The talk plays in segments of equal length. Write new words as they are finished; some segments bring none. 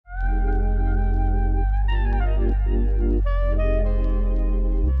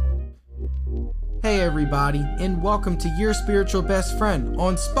Hey everybody, and welcome to Your Spiritual Best Friend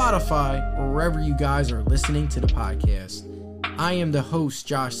on Spotify or wherever you guys are listening to the podcast. I am the host,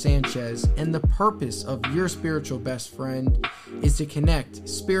 Josh Sanchez, and the purpose of Your Spiritual Best Friend is to connect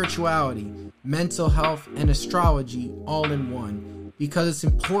spirituality, mental health, and astrology all in one, because it's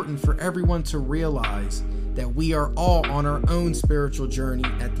important for everyone to realize that we are all on our own spiritual journey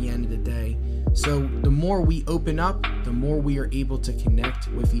at the end of the day. So the more we open up, the more we are able to connect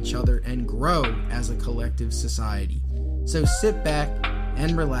with each other and grow as a collective society. So sit back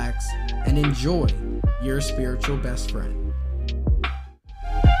and relax and enjoy Your Spiritual Best Friend.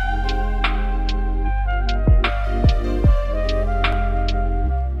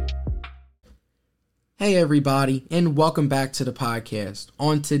 Hey everybody, and welcome back to the podcast.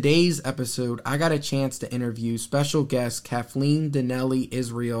 On today's episode, I got a chance to interview special guest Kathleen Donnelly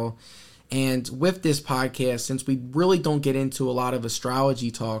Israel. And with this podcast, since we really don't get into a lot of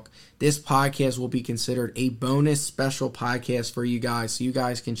astrology talk, this podcast will be considered a bonus special podcast for you guys, so you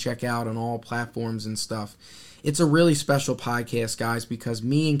guys can check out on all platforms and stuff. It's a really special podcast, guys, because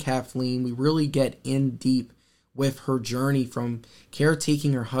me and Kathleen, we really get in deep with her journey from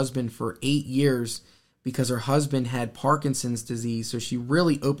caretaking her husband for 8 years because her husband had Parkinson's disease. So she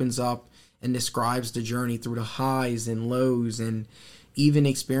really opens up and describes the journey through the highs and lows and even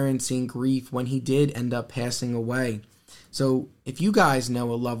experiencing grief when he did end up passing away. So if you guys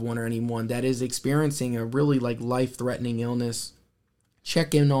know a loved one or anyone that is experiencing a really life-threatening illness,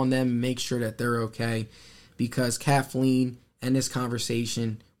 check in on them and make sure that they're okay, because Kathleen and this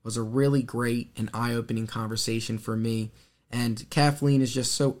conversation was a really great and eye-opening conversation for me. And Kathleen is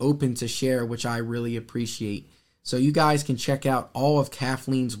just so open to share, which I really appreciate. So you guys can check out all of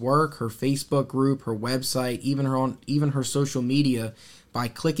Kathleen's work, her Facebook group, her website, even her social media by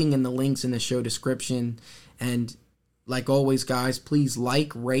clicking in the links in the show description. And like always, guys, please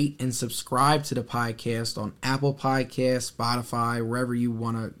like, rate, and subscribe to the podcast on Apple Podcasts, Spotify, wherever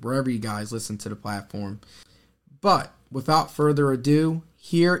you guys listen to the platform. But without further ado,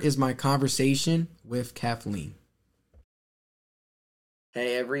 here is my conversation with Kathleen.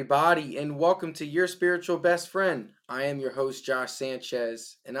 Hey everybody, and welcome to Your Spiritual Best Friend. I am your host, Josh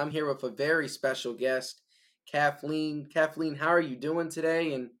Sanchez, and I'm here with a very special guest, Kathleen. Kathleen, how are you doing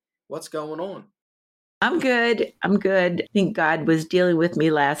today, and what's going on? I'm good. I think God was dealing with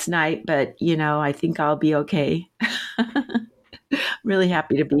me last night, but, I think I'll be okay. Really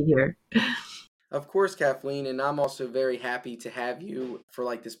happy to be here. Of course, Kathleen, and I'm also very happy to have you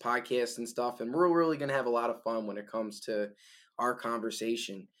for this podcast and stuff, and we're really going to have a lot of fun when it comes to our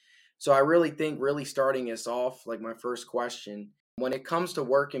conversation. So I really think starting us off, my first question, when it comes to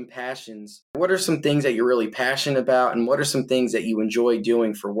work and passions, what are some things that you're really passionate about, and what are some things that you enjoy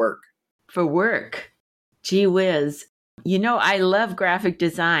doing for work? For work? Gee whiz. I love graphic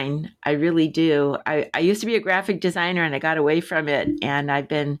design. I really do. I used to be a graphic designer and I got away from it, and I've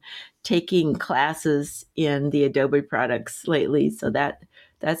been taking classes in the Adobe products lately. So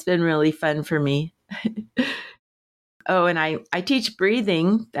that's been really fun for me. Oh, and I teach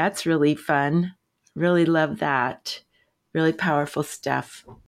breathing. That's really fun. Really love that. Really powerful stuff.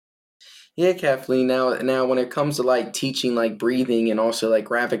 Yeah, Kathleen. Now, when it comes to teaching breathing and also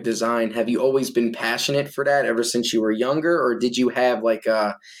graphic design, have you always been passionate for that ever since you were younger, or did you have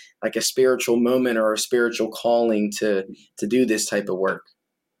a spiritual moment or a spiritual calling to do this type of work?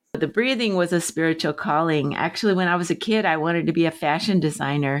 The breathing was a spiritual calling. Actually, when I was a kid, I wanted to be a fashion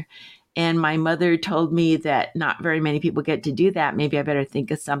designer. And my mother told me that not very many people get to do that. Maybe I better think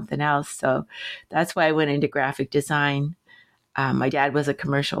of something else. So that's why I went into graphic design. My dad was a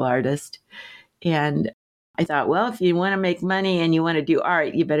commercial artist. And I thought, well, if you want to make money and you want to do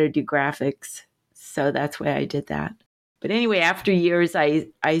art, you better do graphics. So that's why I did that. But anyway, after years,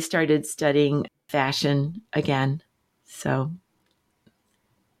 I started studying fashion again. So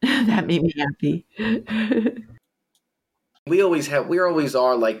that made me happy. We always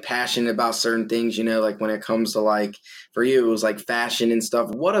are passionate about certain things, when it comes to for you, it was fashion and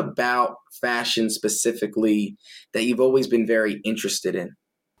stuff. What about fashion specifically that you've always been very interested in?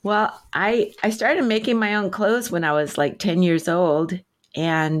 Well, I started making my own clothes when I was 10 years old,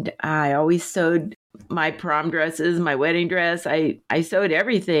 and I always sewed my prom dresses, my wedding dress. I sewed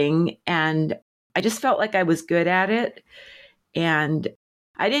everything, and I just felt like I was good at it. And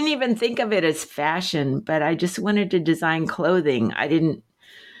I didn't even think of it as fashion, but I just wanted to design clothing. I didn't,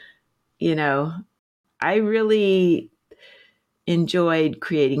 I really enjoyed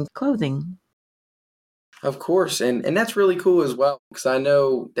creating clothing. Of course, and that's really cool as well because I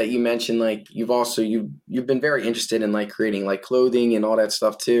know that you mentioned like you've been very interested in like creating like clothing and all that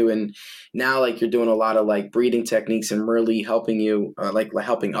stuff too, and now like you're doing a lot of like breathing techniques and really helping you like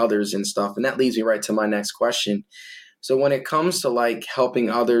helping others and stuff, and that leads me right to my next question. So when it comes to like helping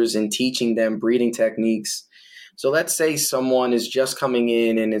others and teaching them breathing techniques, so let's say someone is just coming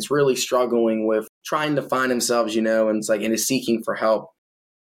in and is really struggling with trying to find themselves, and it's like and is seeking for help.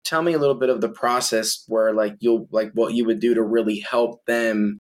 Tell me a little bit of the process where like you'll like what you would do to really help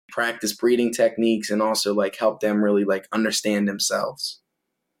them practice breathing techniques and also like help them really like understand themselves.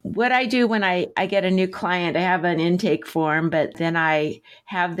 What I do when I get a new client, I have an intake form, but then I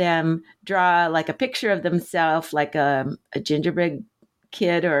have them draw like a picture of themselves, like a gingerbread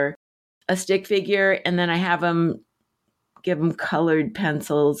kid or a stick figure. And then I have them give them colored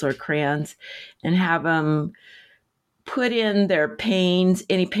pencils or crayons and have them put in their pains,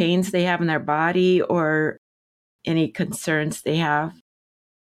 any pains they have in their body or any concerns they have.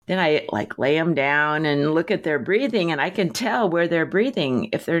 Then I like lay them down and look at their breathing, and I can tell where they're breathing.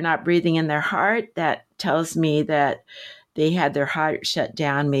 If they're not breathing in their heart, that tells me that they had their heart shut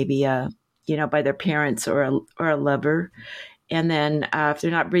down, maybe by their parents or a lover. And then if they're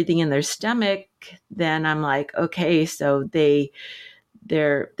not breathing in their stomach, then I'm like, okay, so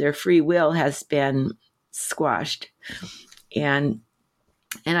their free will has been squashed, and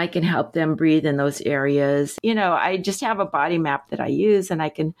I can help them breathe in those areas. I just have a body map that I use, and I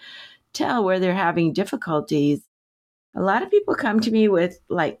can tell where they're having difficulties. A lot of people come to me with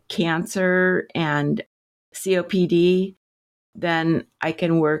like cancer and COPD. Then I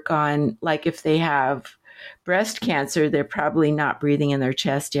can work on, like, if they have breast cancer, they're probably not breathing in their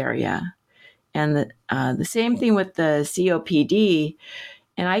chest area. And the same thing with the COPD.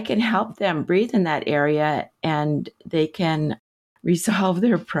 And I can help them breathe in that area and they can resolve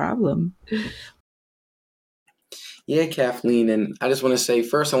their problem. Yeah, Kathleen, and I just want to say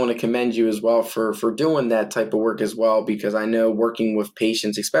first I want to commend you as well for doing that type of work as well because I know working with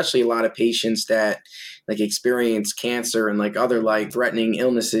patients, especially a lot of patients that like experience cancer and like other like threatening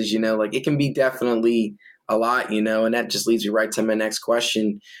illnesses, like it can be definitely a lot, and that just leads me right to my next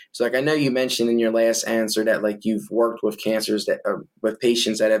question. So like I know you mentioned in your last answer that like you've worked with cancers that with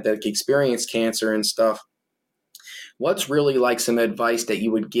patients that have like experienced cancer and stuff. What's really like some advice that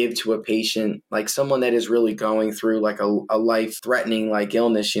you would give to a patient, like someone that is really going through like a life threatening like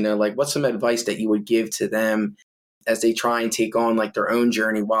illness, like what's some advice that you would give to them as they try and take on like their own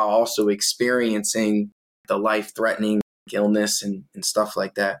journey while also experiencing the life threatening illness and stuff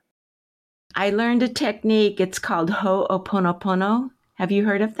like that? I learned a technique. It's called Ho'oponopono. Have you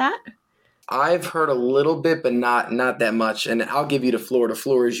heard of that? I've heard a little bit, but not that much. And I'll give you the floor. The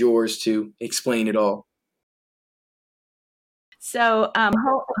floor is yours to explain it all. So,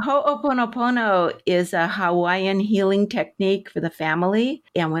 Ho'oponopono is a Hawaiian healing technique for the family.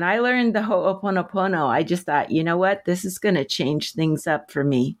 And when I learned the Ho'oponopono, I just thought, you know what? This is going to change things up for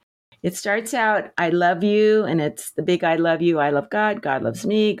me. It starts out, I love you, and it's the big I love you. I love God. God loves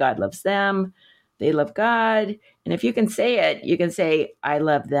me. God loves them. They love God. And if you can say it, you can say, I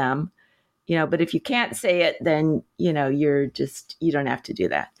love them. But if you can't say it, then, you don't have to do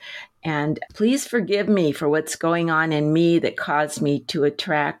that. And please forgive me for what's going on in me that caused me to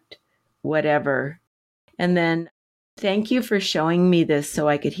attract whatever. And then thank you for showing me this so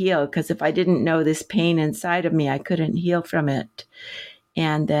I could heal. Because if I didn't know this pain inside of me, I couldn't heal from it.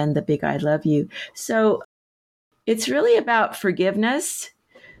 And then the big I love you. So it's really about forgiveness.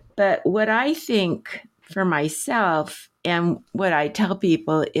 But what I think for myself and what I tell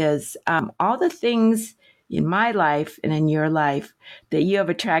people is all the things in my life and in your life that you have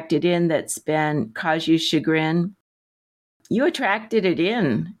attracted in that's been caused you chagrin, you attracted it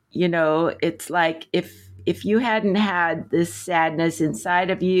in. It's like if you hadn't had this sadness inside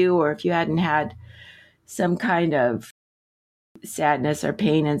of you, or if you hadn't had some kind of sadness or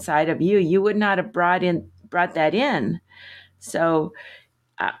pain inside of you, you would not have brought that in. So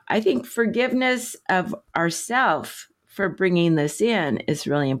I think forgiveness of ourself for bringing this in is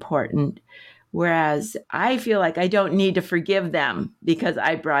really important. Whereas I feel like I don't need to forgive them because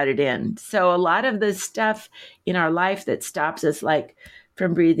I brought it in. So a lot of the stuff in our life that stops us, like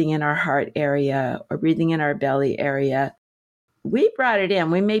from breathing in our heart area or breathing in our belly area, we brought it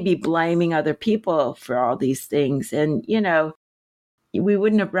in. We may be blaming other people for all these things. And, we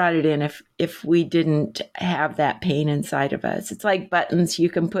wouldn't have brought it in if we didn't have that pain inside of us. It's like buttons you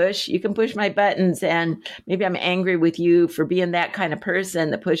can push. You can push my buttons, and maybe I'm angry with you for being that kind of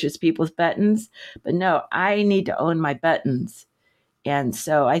person that pushes people's buttons. But no, I need to own my buttons. And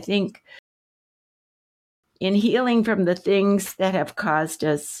so I think in healing from the things that have caused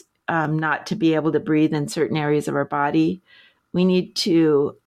us not to be able to breathe in certain areas of our body, we need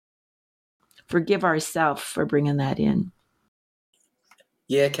to forgive ourselves for bringing that in.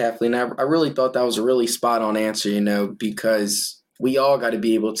 Yeah, Kathleen, I really thought that was a really spot on answer, because we all got to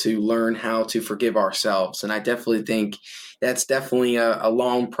be able to learn how to forgive ourselves. And I definitely think that's definitely a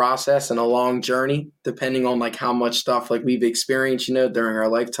long process and a long journey, depending on like how much stuff like we've experienced, during our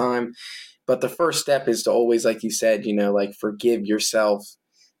lifetime. But the first step is to always, like you said, like forgive yourself.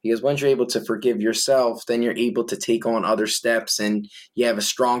 Because once you're able to forgive yourself, then you're able to take on other steps and you have a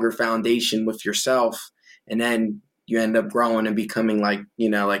stronger foundation with yourself. And then you end up growing and becoming like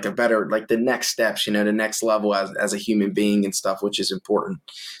a better, like the next steps, the next level as a human being and stuff, which is important.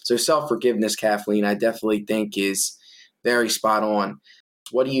 So self-forgiveness, Kathleen, I definitely think is very spot on.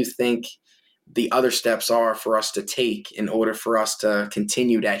 What do you think the other steps are for us to take in order for us to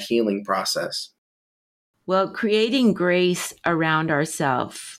continue that healing process? Well, creating grace around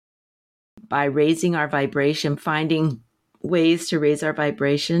ourselves by raising our vibration, finding ways to raise our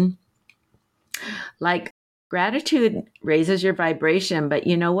vibration. Like gratitude raises your vibration, but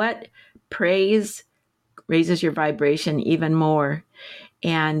you know what? Praise raises your vibration even more.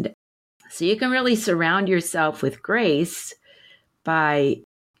 And so you can really surround yourself with grace by,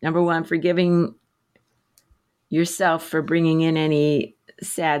 number one, forgiving yourself for bringing in any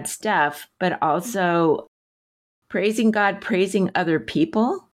sad stuff, but also praising God, praising other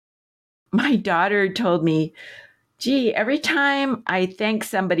people. My daughter told me, gee, every time I thank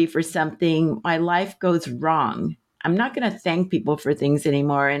somebody for something, my life goes wrong. I'm not going to thank people for things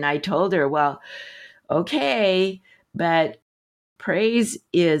anymore. And I told her, well, okay, but praise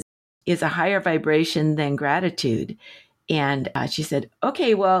is a higher vibration than gratitude. And she said,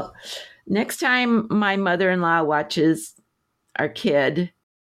 okay, well, next time my mother-in-law watches our kid,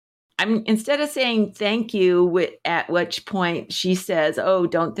 instead of saying thank you, at which point she says, oh,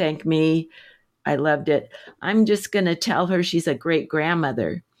 don't thank me, I loved it, I'm just going to tell her she's a great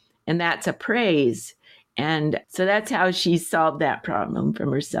grandmother. And that's a praise. And so that's how she solved that problem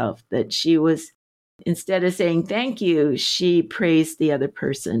from herself, that she was, instead of saying thank you, she praised the other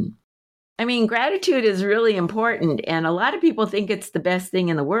person. I mean, gratitude is really important. And a lot of people think it's the best thing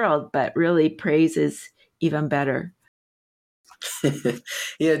in the world, but really praise is even better.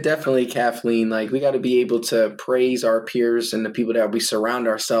 Yeah, definitely, Kathleen. Like we got to be able to praise our peers and the people that we surround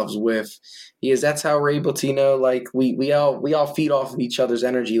ourselves with, because that's how we're able to, like we all feed off of each other's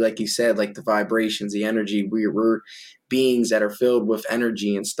energy, like you said, like the vibrations, the energy. We're beings that are filled with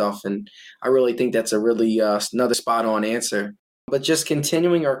energy and stuff, and I really think that's a really another spot on answer. But just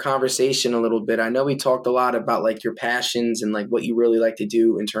continuing our conversation a little bit, I know we talked a lot about like your passions and like what you really like to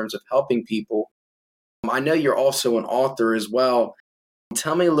do in terms of helping people. I know you're also an author as well.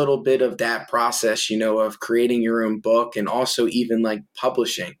 Tell me a little bit of that process, of creating your own book and also even like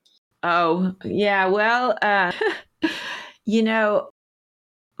publishing. Oh, yeah. Well, you know,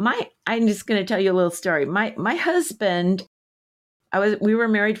 I'm just going to tell you a little story. My husband, we were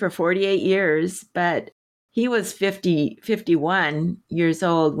married for 48 years, but he was 51 years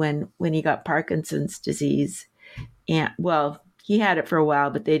old when he got Parkinson's disease. And well, he had it for a while,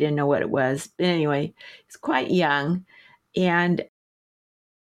 but they didn't know what it was. But anyway, he's quite young. And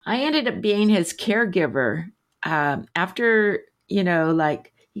I ended up being his caregiver after,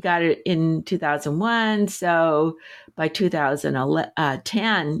 like he got it in 2001. So by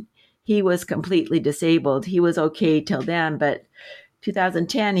 2010, he was completely disabled. He was okay till then, but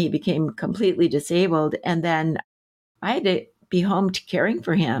 2010, he became completely disabled. And then I had to be home caring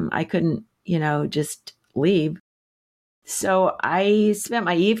for him. I couldn't, just leave. So I spent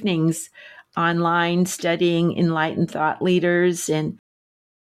my evenings online studying enlightened thought leaders and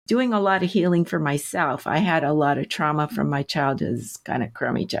doing a lot of healing for myself. I had a lot of trauma from my childhood, kind of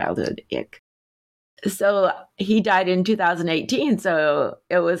crummy childhood, ick. So he died in 2018. So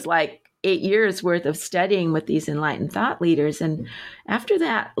it was like 8 years worth of studying with these enlightened thought leaders. And after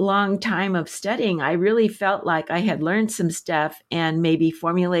that long time of studying, I really felt like I had learned some stuff and maybe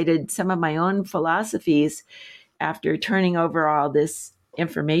formulated some of my own philosophies after turning over all this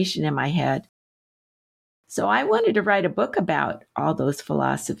information in my head. So I wanted to write a book about all those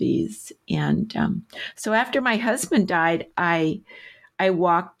philosophies. And so after my husband died, I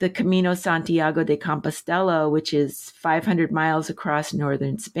walked the Camino Santiago de Compostela, which is 500 miles across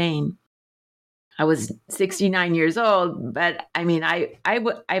northern Spain. I was 69 years old, but I mean,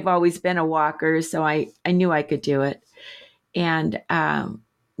 I've always been a walker, so I knew I could do it. And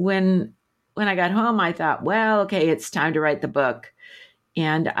when I got home, I thought, well, okay, it's time to write the book.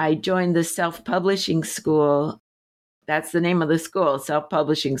 And I joined the self-publishing school. That's the name of the school,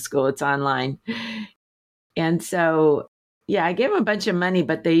 self-publishing school. It's online. And so, Yeah, I gave them a bunch of money,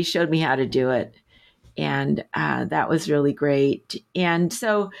 but they showed me how to do it. And that was really great. And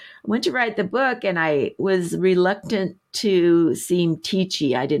so I went to write the book, and I was reluctant to seem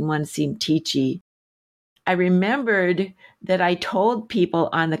teachy. I didn't want to seem teachy. I remembered that I told people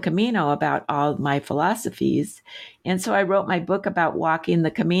on the Camino about all of my philosophies. And so I wrote my book about walking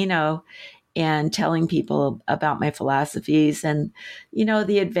the Camino and telling people about my philosophies and,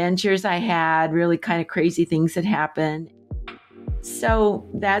 the adventures I had, really kind of crazy things that happened. So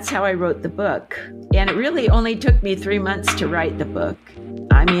that's how I wrote the book. And it really only took me 3 months to write the book.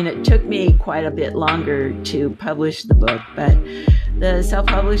 I mean, it took me quite a bit longer to publish the book, but the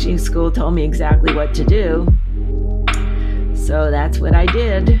self-publishing school told me exactly what to do. So that's what I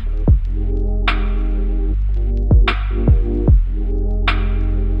did.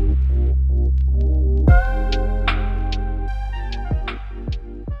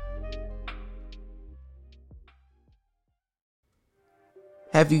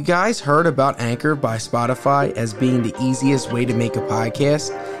 Have you guys heard about Anchor by Spotify as being the easiest way to make a podcast?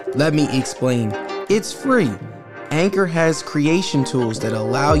 Let me explain. It's free. Anchor has creation tools that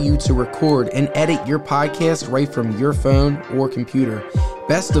allow you to record and edit your podcast right from your phone or computer.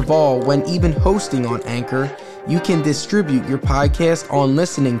 Best of all, when even hosting on Anchor, you can distribute your podcast on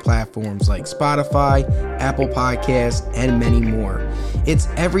listening platforms like Spotify, Apple Podcasts, and many more. It's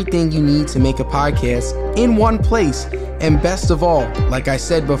everything you need to make a podcast in one place. And best of all, like I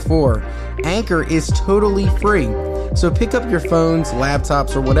said before, Anchor is totally free. So pick up your phones,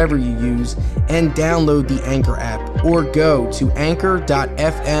 laptops, or whatever you use and download the Anchor app or go to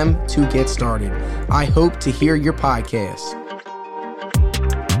anchor.fm to get started. I hope to hear your podcast.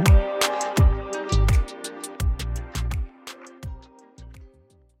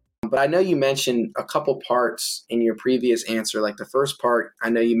 But I know you mentioned a couple parts in your previous answer. Like the first part, I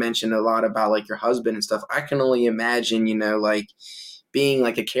know you mentioned a lot about like your husband and stuff. I can only imagine, like being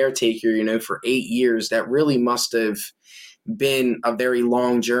like a caretaker, for 8 years. That really must have been a very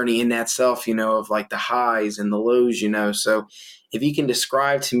long journey in that self, of like the highs and the lows, So if you can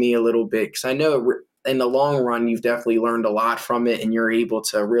describe to me a little bit, because I know in the long run, you've definitely learned a lot from it and you're able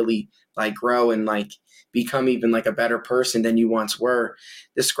to really like grow and like become even like a better person than you once were.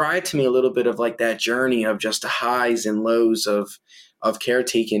 Describe to me a little bit of like that journey of just the highs and lows of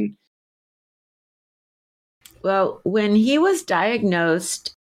caretaking. Well, when he was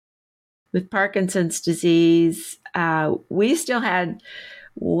diagnosed with Parkinson's disease, we still had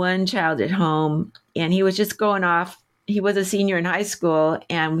one child at home, and he was just going off. He was a senior in high school,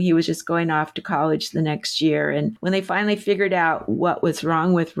 and he was just going off to college the next year. And when they finally figured out what was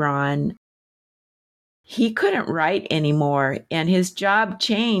wrong with Ron, he couldn't write anymore, and his job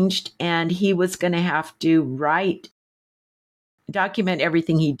changed, and he was going to have to document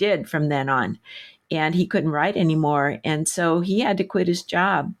everything he did from then on. And he couldn't write anymore. And so he had to quit his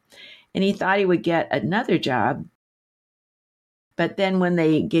job. And he thought he would get another job. But then when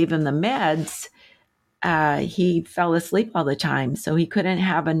they gave him the meds, he fell asleep all the time. So he couldn't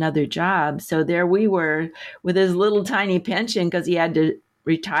have another job. So there we were with his little tiny pension because he had to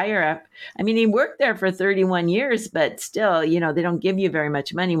retire. I mean, he worked there for 31 years, but still, they don't give you very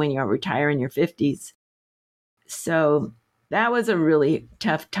much money when you retire in your 50s. So that was a really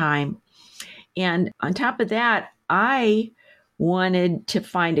tough time. And on top of that, I wanted to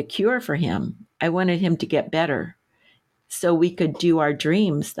find a cure for him. I wanted him to get better so we could do our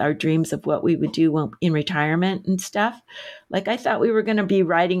dreams of what we would do in retirement and stuff. Like I thought we were going to be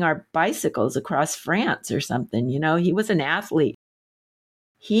riding our bicycles across France or something. He was an athlete.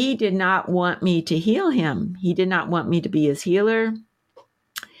 He did not want me to heal him. He did not want me to be his healer.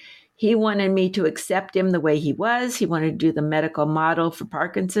 He wanted me to accept him the way he was. He wanted to do the medical model for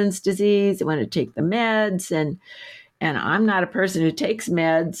Parkinson's disease. He wanted to take the meds. And I'm not a person who takes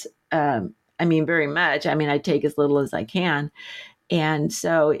meds. Very much. I take as little as I can. And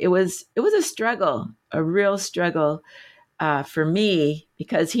so it was a struggle, a real struggle for me,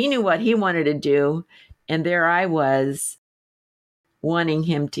 because he knew what he wanted to do. And there I was wanting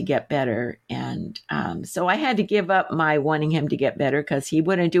him to get better. And so I had to give up my wanting him to get better because he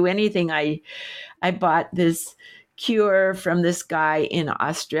wouldn't do anything. I bought this cure from this guy in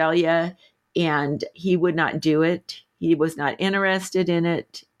Australia, and he would not do it. He was not interested in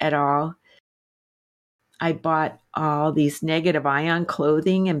it at all. I bought all these negative ion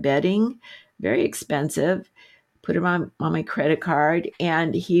clothing and bedding, very expensive, put them on my credit card,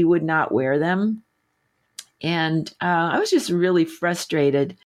 and he would not wear them. And I was just really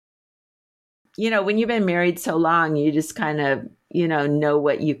frustrated. When you've been married so long, you just kind of, know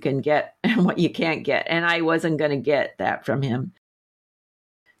what you can get and what you can't get. And I wasn't going to get that from him.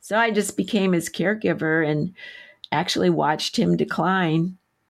 So I just became his caregiver. And actually watched him decline.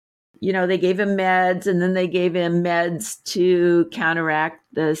 They gave him meds, and then they gave him meds to counteract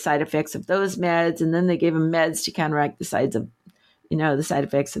the side effects of those meds, and then they gave him meds to counteract the side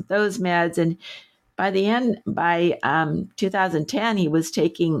effects of those meds. And by 2010, he was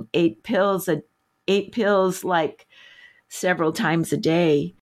taking 8 pills, like several times a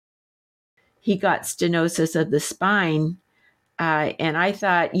day. He got stenosis of the spine. And I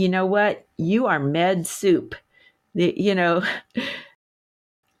thought, you know what? You are med soup.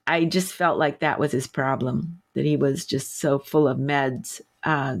 I just felt like that was his problem, that he was just so full of meds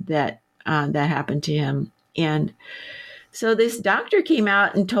that happened to him. And so this doctor came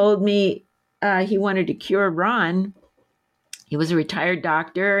out and told me he wanted to cure Ron. He was a retired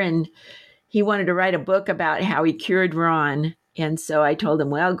doctor, and he wanted to write a book about how he cured Ron. And so I told him,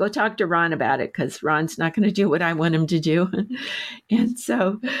 well, go talk to Ron about it, because Ron's not going to do what I want him to do. And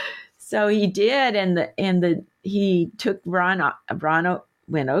so he did, and he took Ron. Ron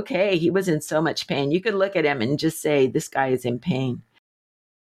went okay. He was in so much pain. You could look at him and just say, this guy is in pain.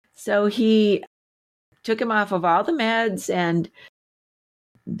 So he took him off of all the meds, and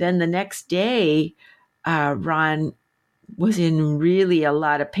then the next day, Ron was in really a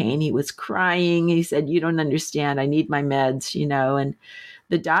lot of pain. He was crying. He said, you don't understand. I need my meds, and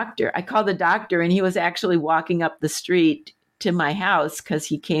I called the doctor, and he was actually walking up the street to my house because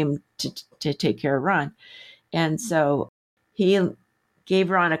he came to take care of Ron. And so he gave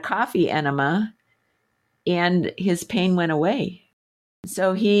Ron a coffee enema, and his pain went away.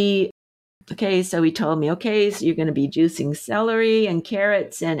 So he told me, so you're going to be juicing celery and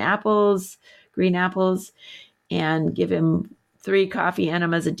carrots and apples, green apples, and give him 3 coffee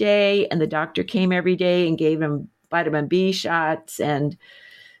enemas a day. And the doctor came every day and gave him vitamin B shots and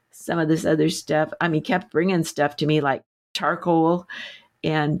some of this other stuff. I mean, kept bringing stuff to me like charcoal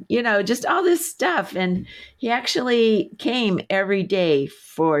and, just all this stuff. And he actually came every day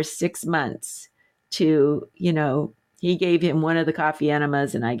for 6 months to, he gave him one of the coffee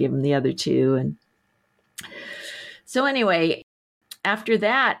enemas and I gave him the other 2. And so anyway, after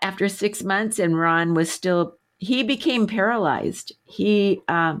that, after 6 months, and Ron was he became paralyzed. If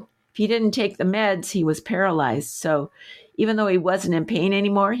he didn't take the meds, he was paralyzed. So even though he wasn't in pain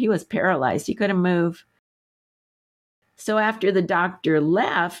anymore, he was paralyzed. He couldn't move. So after the doctor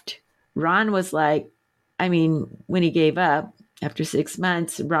left, Ron was like, when he gave up after 6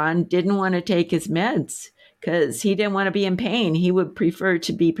 months, Ron didn't want to take his meds because he didn't want to be in pain. He would prefer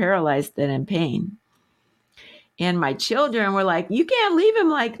to be paralyzed than in pain. And my children were like, you can't leave him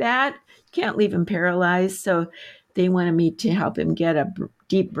like that. You can't leave him paralyzed. So they wanted me to help him get a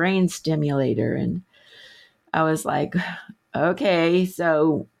deep brain stimulator. And I was like, okay.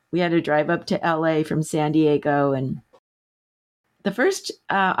 So we had to drive up to LA from San Diego, and the first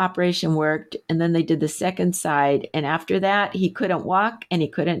operation worked, and then they did the second side. And after that, he couldn't walk and he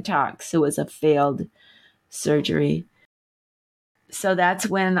couldn't talk. So it was a failed surgery. So that's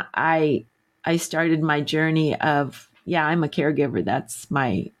when I started my journey of, I'm a caregiver.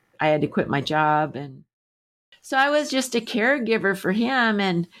 I had to quit my job. And so I was just a caregiver for him.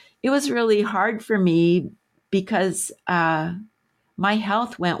 And it was really hard for me because my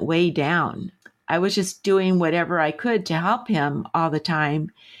health went way down. I was just doing whatever I could to help him all the time.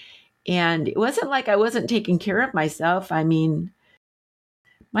 And it wasn't like I wasn't taking care of myself. I mean,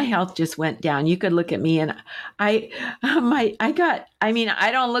 my health just went down. You could look at me and I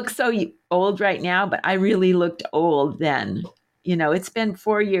don't look so old right now, but I really looked old then. It's been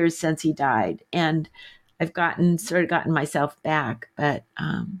 4 years since he died, and I've gotten myself back, but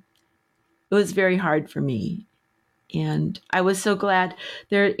it was very hard for me. And I was so glad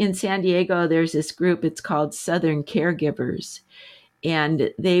there in San Diego, there's this group, it's called Southern Caregivers.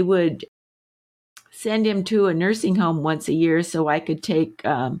 And they would send him to a nursing home once a year so I could take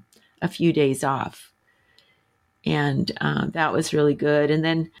a few days off. And that was really good. And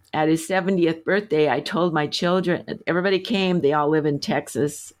then at his 70th birthday, I told my children, everybody came, they all live in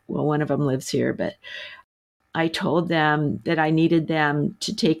Texas. Well, one of them lives here, but I told them that I needed them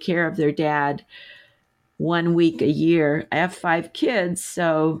to take care of their dad 1 week a year. I have 5 kids,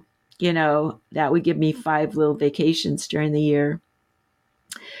 so, that would give me 5 little vacations during the year.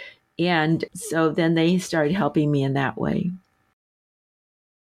 And so then they started helping me in that way.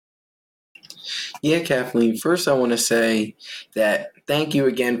 Yeah, Kathleen, first I want to say that thank you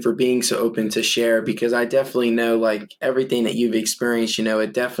again for being so open to share, because I definitely know, like, everything that you've experienced,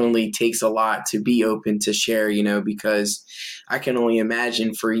 it definitely takes a lot to be open to share, because I can only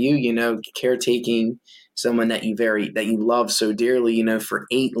imagine for you, caretaking someone that you love so dearly, for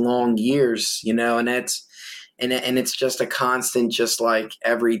 8 long years, and it's just a constant, just like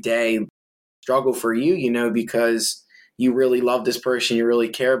every day. struggle for you, because you really love this person, you really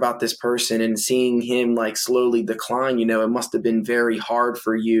care about this person, and seeing him like slowly decline, it must have been very hard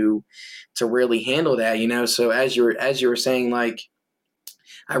for you to really handle that, So as you were saying, like,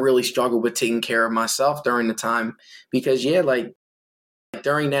 I really struggled with taking care of myself during the time because, yeah, like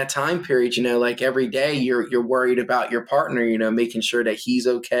during that time period, like every day you're worried about your partner, making sure that he's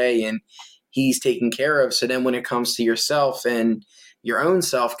okay and he's taken care of. So then when it comes to yourself and your own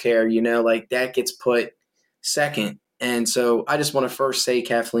self-care, like that gets put second. And so I just want to first say,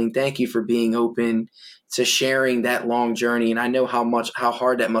 Kathleen, thank you for being open to sharing that long journey. And I know how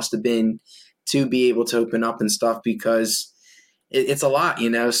hard that must have been to be able to open up and stuff because it's a lot,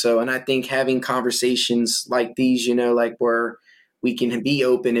 So, and I think having conversations like these, like where we can be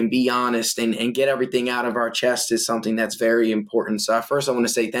open and be honest and get everything out of our chest is something that's very important. So first I want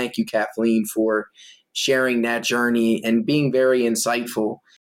to say thank you, Kathleen, for sharing that journey and being very insightful.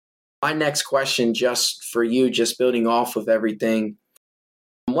 My next question, just for you, just building off of everything,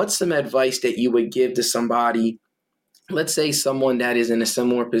 what's some advice that you would give to somebody, let's say someone that is in a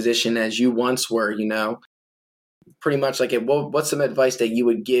similar position as you once were, pretty much like what's some advice that you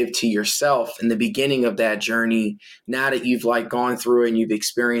would give to yourself in the beginning of that journey now that you've like gone through and you've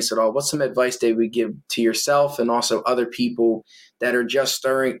experienced it all? What's some advice they would give to yourself and also other people that are just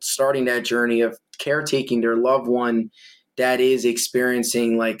starting that journey of caretaking their loved one that is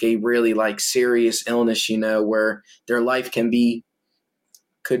experiencing like a really like serious illness, where their life could be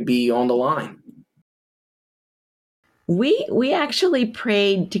on the line? We actually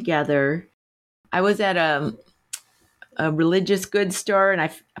prayed together. I was at a religious goods store, and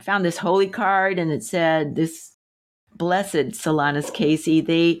I found this holy card, and it said, "This blessed Solanus Casey,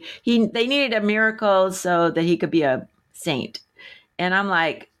 they needed a miracle so that he could be a saint." And I'm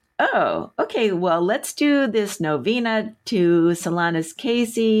like, "Oh, okay. Well, let's do this novena to Solanus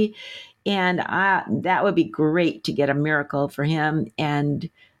Casey, and that would be great to get a miracle for him." And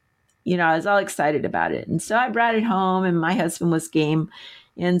I was all excited about it, and so I brought it home, and my husband was game.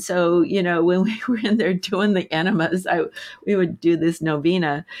 And so, when we were in there doing the enemas, we would do this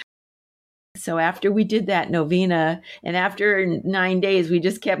novena. So after we did that novena, and after 9 days, we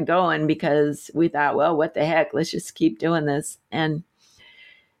just kept going because we thought, well, what the heck, let's just keep doing this. And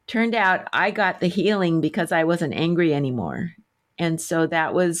turned out I got the healing because I wasn't angry anymore. And so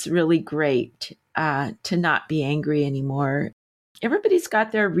that was really great to not be angry anymore. Everybody's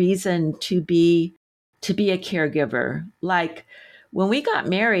got their reason to be a caregiver. Like, when we got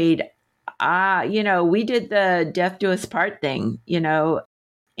married, we did the death do us part thing,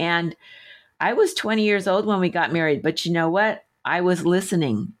 and I was 20 years old when we got married, but you know what? I was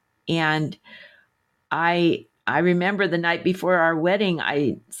listening. And I remember the night before our wedding,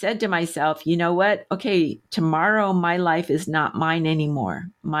 I said to myself, you know what? Okay, tomorrow my life is not mine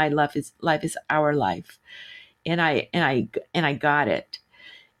anymore. My life is our life. And I got it.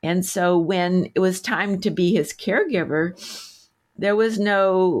 And so when it was time to be his caregiver, there was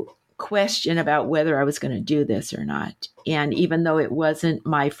no question about whether I was going to do this or not. And even though it wasn't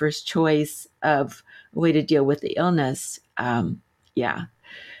my first choice of a way to deal with the illness, I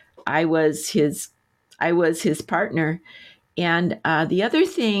was his partner. And the other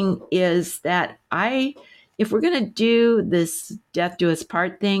thing is that if we're going to do this death do us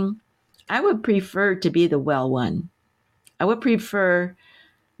part thing, I would prefer to be the well one. I would prefer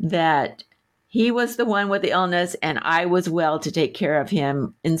that he was the one with the illness and I was well to take care of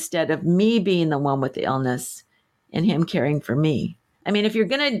him instead of me being the one with the illness and him caring for me. I mean, if you're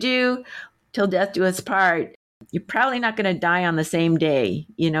going to do till death do us part, you're probably not going to die on the same day.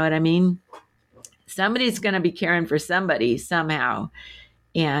 You know what I mean? Somebody's going to be caring for somebody somehow.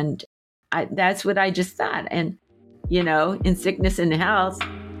 And that's what I just thought. And, in sickness and health,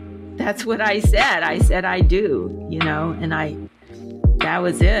 that's what I said. I said, I do, and that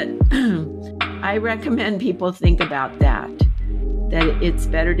was it. I recommend people think about that it's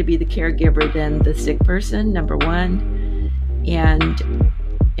better to be the caregiver than the sick person, number one, and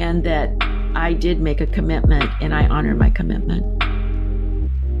that I did make a commitment and I honor my commitment.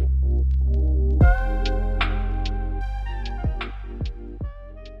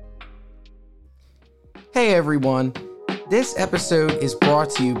 Hey everyone. This episode is brought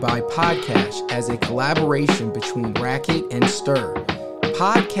to you by Podcash as a collaboration between Racket and Stir.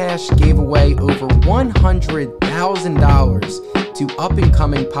 Podcash gave away over $100,000 to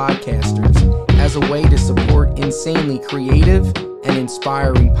up-and-coming podcasters as a way to support insanely creative and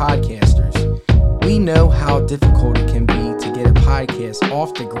inspiring podcasters. We know how difficult it can be to get a podcast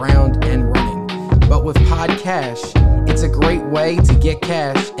off the ground and running, but with Podcash, it's a great way to get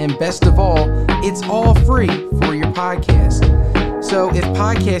cash, and best of all, it's all free for your podcast. So if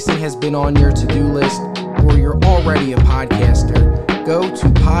podcasting has been on your to-do list or you're already a podcaster, go to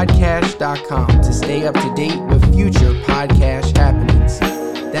podcast.com to stay up to date with future podcast happenings.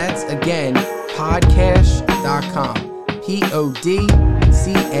 That's again, podcast.com,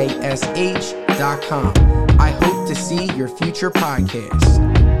 podcash.com. I hope to see your future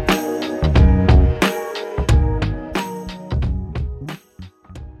podcast.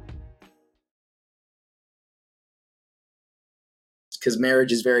 Because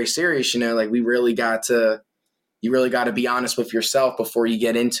marriage is very serious, like you really got to be honest with yourself before you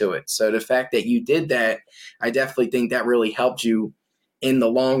get into it. So the fact that you did that, I definitely think that really helped you in the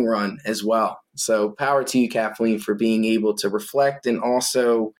long run as well. So power to you, Kathleen, for being able to reflect and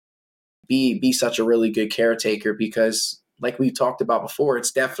also be such a really good caretaker, because like we talked about before,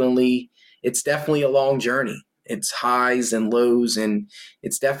 it's definitely a long journey. It's highs and lows, and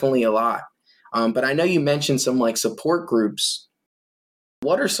it's definitely a lot. But I know you mentioned some like support groups.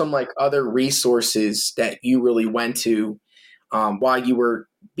 What are some like other resources that you really went to while you were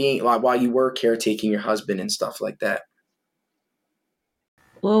caretaking your husband and stuff like that?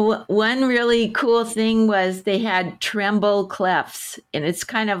 Well, one really cool thing was they had tremble clefs, and it's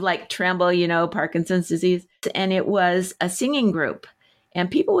kind of like tremble, Parkinson's disease. And it was a singing group. And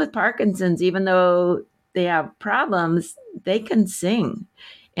people with Parkinson's, even though they have problems, they can sing.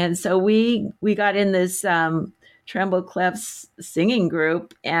 And so we got in this tremble clefs singing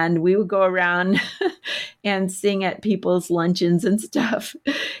group, and we would go around and sing at people's luncheons and stuff.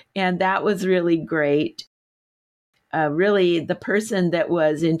 And that was really great. Really, the person that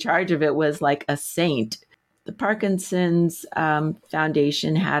was in charge of it was like a saint. The Parkinson's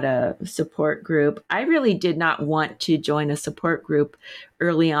Foundation had a support group. I really did not want to join a support group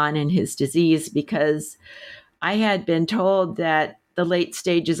early on in his disease, because I had been told that the late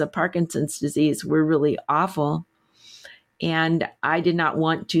stages of Parkinson's disease were really awful. And I did not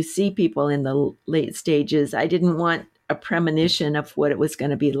want to see people in the late stages. I didn't want a premonition of what it was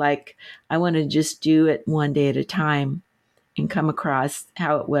going to be like. I wanted to just do it one day at a time and come across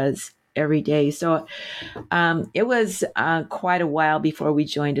how it was every day. So it was quite a while before we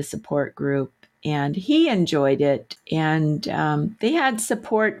joined a support group, and he enjoyed it. And they had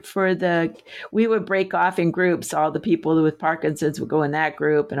support we would break off in groups. All the people with Parkinson's would go in that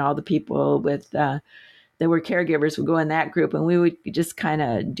group, and all the people that were caregivers would go in that group, and we would just kind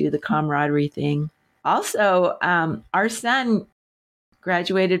of do the camaraderie thing. Also, our son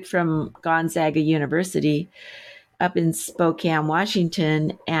graduated from Gonzaga University up in Spokane,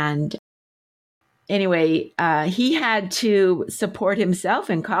 Washington. And anyway, he had to support himself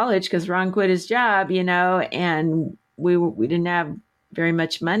in college because Ron quit his job, and we didn't have very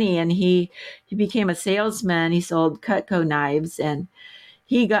much money. And he became a salesman. He sold Cutco knives, and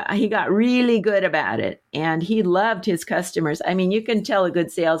he got really good about it. And he loved his customers. I mean, you can tell a good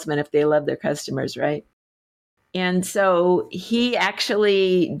salesman if they love their customers, right? And so he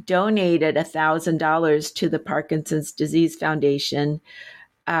actually donated $1,000 to the Parkinson's Disease Foundation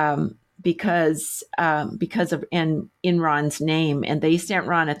because of in Ron's name. And they sent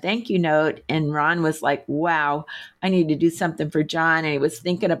Ron a thank you note, and Ron was like, wow, I need to do something for John. And he was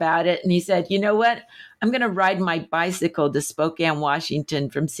thinking about it, and he said, you know what? I'm going to ride my bicycle to Spokane, Washington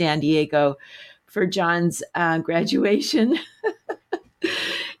from San Diego for John's graduation.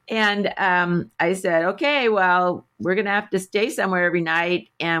 And I said, okay, well, we're going to have to stay somewhere every night,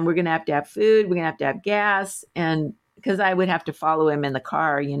 and we're going to have food. We're going to have gas. And because I would have to follow him in the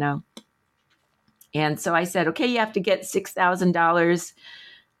car, And so I said, okay, you have to get $6,000.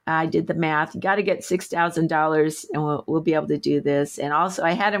 I did the math. You got to get $6,000, and we'll be able to do this. And also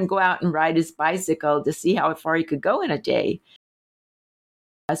I had him go out and ride his bicycle to see how far he could go in a day.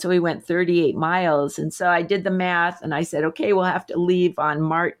 So we went 38 miles. And so I did the math, and I said, okay, we'll have to leave on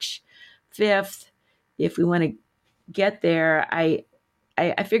March 5th if we want to get there. I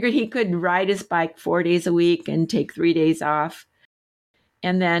figured he could ride his bike 4 days a week and take 3 days off.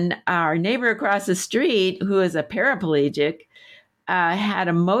 And then our neighbor across the street, who is a paraplegic, had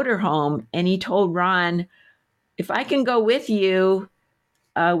a motorhome, and he told Ron, if I can go with you,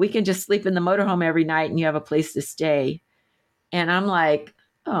 we can just sleep in the motorhome every night and you have a place to stay. And I'm like,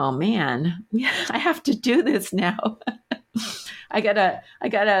 oh man, I have to do this now. I got a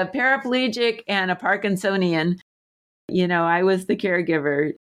paraplegic and a Parkinsonian. I was the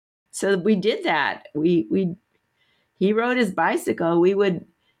caregiver. So we did that. He rode his bicycle. We would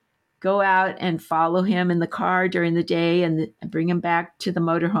go out and follow him in the car during the day and bring him back to the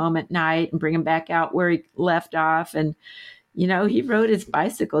motorhome at night and bring him back out where he left off. And, he rode his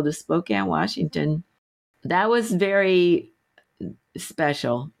bicycle to Spokane, Washington. That was very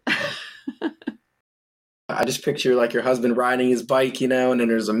special. I just picture like your husband riding his bike, and then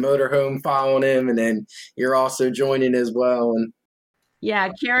there's a motorhome following him, and then you're also joining as well. And Yeah,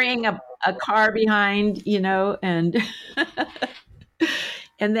 carrying a car behind, and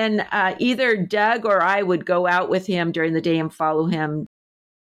and then either Doug or I would go out with him during the day and follow him.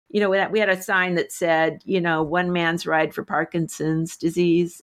 We had a sign that said, one man's ride for Parkinson's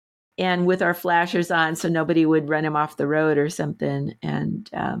disease, and with our flashers on so nobody would run him off the road or something. And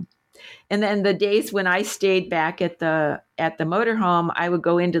then the days when I stayed back at the motorhome, I would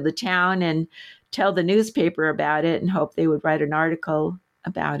go into the town and tell the newspaper about it and hope they would write an article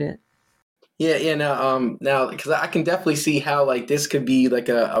about it. yeah. Now, because I can definitely see how like this could be like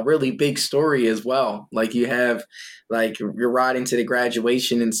a really big story as well. Like you have, like you're riding to the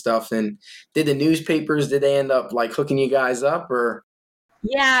graduation and stuff. And did the newspapers, did they end up like hooking you guys up or?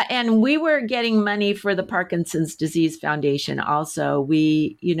 Yeah, and we were getting money for the Parkinson's Disease Foundation also.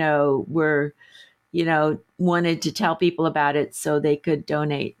 We, were, wanted to tell people about it so they could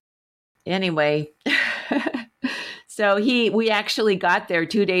donate. Anyway, so we actually got there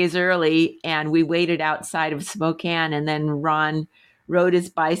 2 days early and we waited outside of Spokane, and then Ron rode his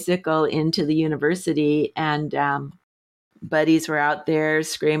bicycle into the university, and buddies were out there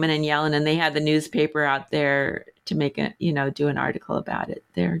screaming and yelling, and they had the newspaper out there to make do an article about it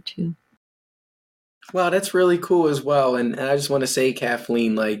there too. Wow, that's really cool as well. And I just want to say,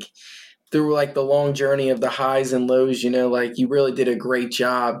 Kathleen, like through like the long journey of the highs and lows, like you really did a great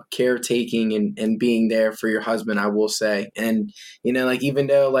job caretaking and being there for your husband, I will say. And, like even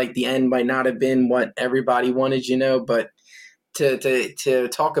though like the end might not have been what everybody wanted, but to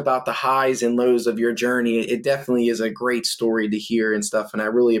talk about the highs and lows of your journey, it definitely is a great story to hear and stuff. And I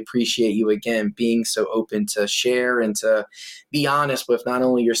really appreciate you again being so open to share and to be honest with not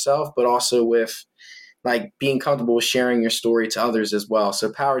only yourself, but also with like being comfortable with sharing your story to others as well.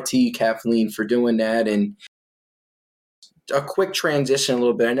 So power to you, Kathleen, for doing that. And a quick transition a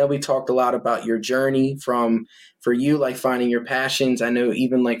little bit. I know we talked a lot about your journey for you, like finding your passions. I know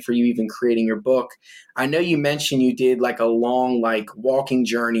even like for you, even creating your book. I know you mentioned you did like a long, like walking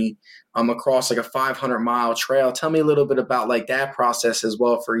journey across like a 500-mile trail. Tell me a little bit about like that process as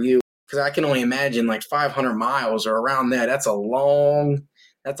well for you. Because I can only imagine like 500 miles or around that. That's a long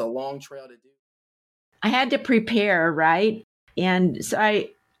trail to do. I had to prepare, right? And so I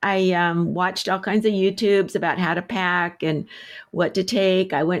watched all kinds of YouTubes about how to pack and what to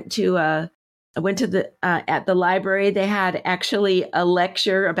take. I went to the at the library. They had actually a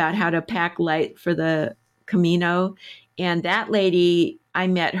lecture about how to pack light for the Camino, and that lady, I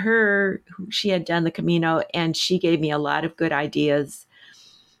met her. She had done the Camino, and she gave me a lot of good ideas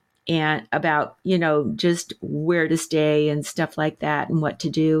and about just where to stay and stuff like that and what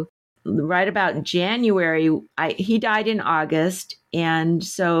to do. Right about January, he died in August, and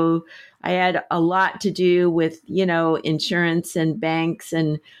so I had a lot to do with insurance and banks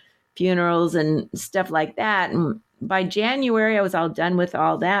and funerals and stuff like that. And by January, I was all done with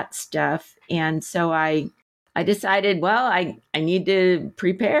all that stuff, and so I decided, well, I need to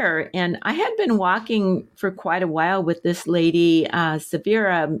prepare. And I had been walking for quite a while with this lady,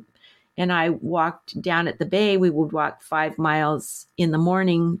 Severa, and I walked down at the bay. We would walk 5 miles in the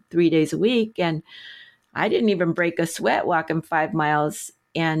morning, 3 days a week. And I didn't even break a sweat walking 5 miles.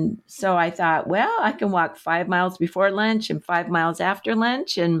 And so I thought, well, I can walk 5 miles before lunch and 5 miles after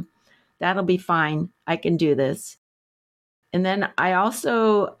lunch, and that'll be fine. I can do this. And then I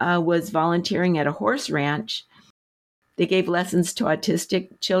also was volunteering at a horse ranch. They gave lessons to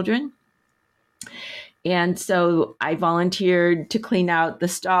autistic children. And so I volunteered to clean out the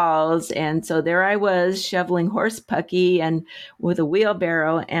stalls. And so there I was shoveling horse pucky and with a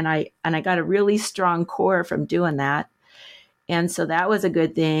wheelbarrow. And I got a really strong core from doing that. And so that was a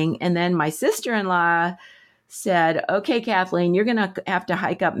good thing. And then my sister-in-law said, okay, Kathleen, you're going to have to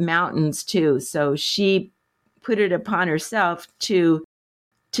hike up mountains too. So she put it upon herself to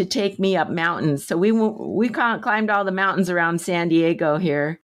take me up mountains. So we climbed all the mountains around San Diego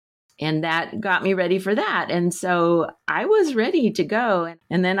here. And that got me ready for that. And so I was ready to go.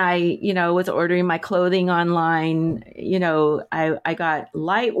 And then I, was ordering my clothing online. I got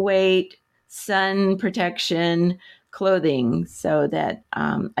lightweight sun protection clothing so that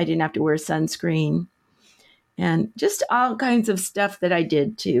I didn't have to wear sunscreen and just all kinds of stuff that I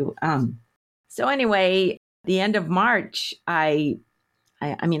did too. So anyway, the end of March, I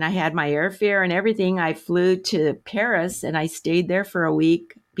had my airfare and everything. I flew to Paris and I stayed there for a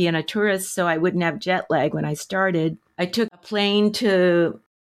week being a tourist so I wouldn't have jet lag when I started. I took a plane to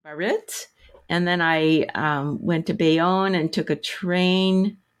Biarritz, and then I went to Bayonne and took a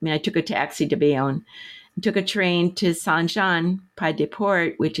train. I took a taxi to Bayonne took a train to Saint Jean Pied de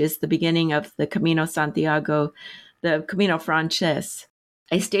Port, which is the beginning of the Camino Santiago, the Camino Frances.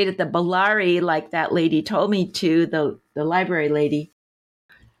 I stayed at the Bellari, like that lady told me to, the library lady.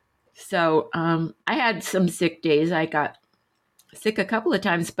 So I had some sick days. I got sick a couple of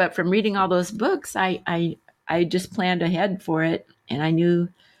times, but from reading all those books, I just planned ahead for it, and I knew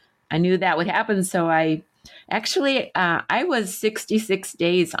that would happen. So I was 66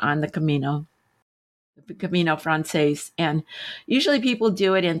 days on the Camino Frances, and usually people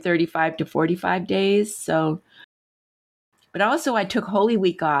do it in 35 to 45 days. So, but also I took Holy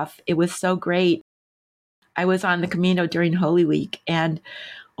Week off. It was so great. I was on the Camino during Holy Week, and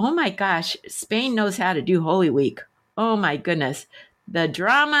oh my gosh, Spain knows how to do Holy Week. Oh my goodness. The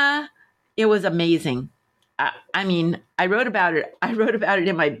drama, it was amazing. I mean, I wrote about it. I wrote about it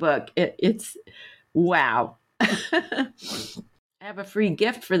in my book. It's wow. I have a free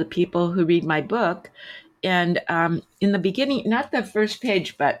gift for the people who read my book. And in the beginning, not the first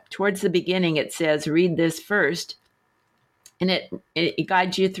page, but towards the beginning, it says, read this first. And it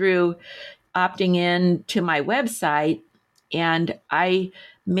guides you through opting in to my website. And I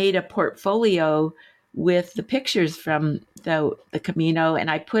made a portfolio with the pictures from the Camino,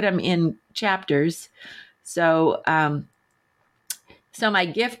 and I put them in chapters. So, so my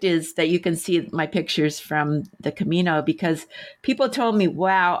gift is that you can see my pictures from the Camino, because people told me,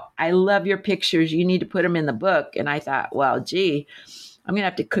 wow, I love your pictures. You need to put them in the book. And I thought, well, gee, I'm going to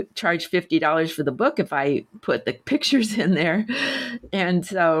have to charge $50 for the book if I put the pictures in there. And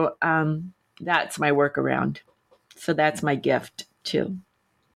so that's my workaround. So that's my gift too.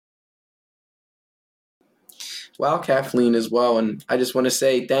 Well, Kathleen, as well. And I just want to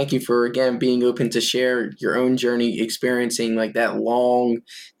say thank you for, again, being open to share your own journey, experiencing like that long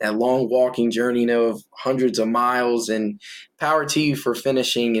walking journey, of hundreds of miles, and power to you for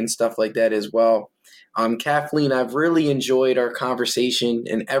finishing and stuff like that as well. Kathleen, I've really enjoyed our conversation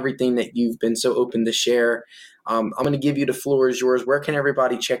and everything that you've been so open to share. I'm going to give you the floor is yours. Where can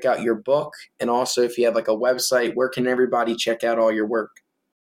everybody check out your book? And also, if you have like a website, where can everybody check out all your work?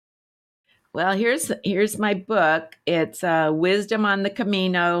 Well, here's my book. It's Wisdom on the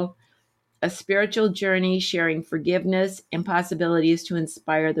Camino, a spiritual journey sharing forgiveness and possibilities to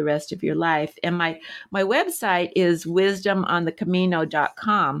inspire the rest of your life. And my website is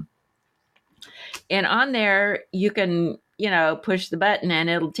wisdomonthecamino.com. And on there, you can, push the button and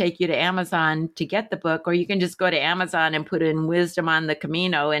it'll take you to Amazon to get the book, or you can just go to Amazon and put in Wisdom on the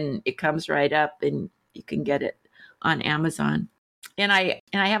Camino, and it comes right up and you can get it on Amazon. And I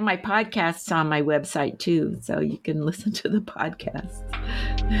have my podcasts on my website too, so you can listen to the podcasts.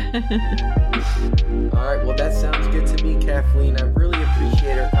 All right, well, that sounds good to me, Kathleen. I really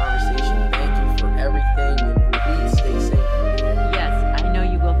appreciate our conversation.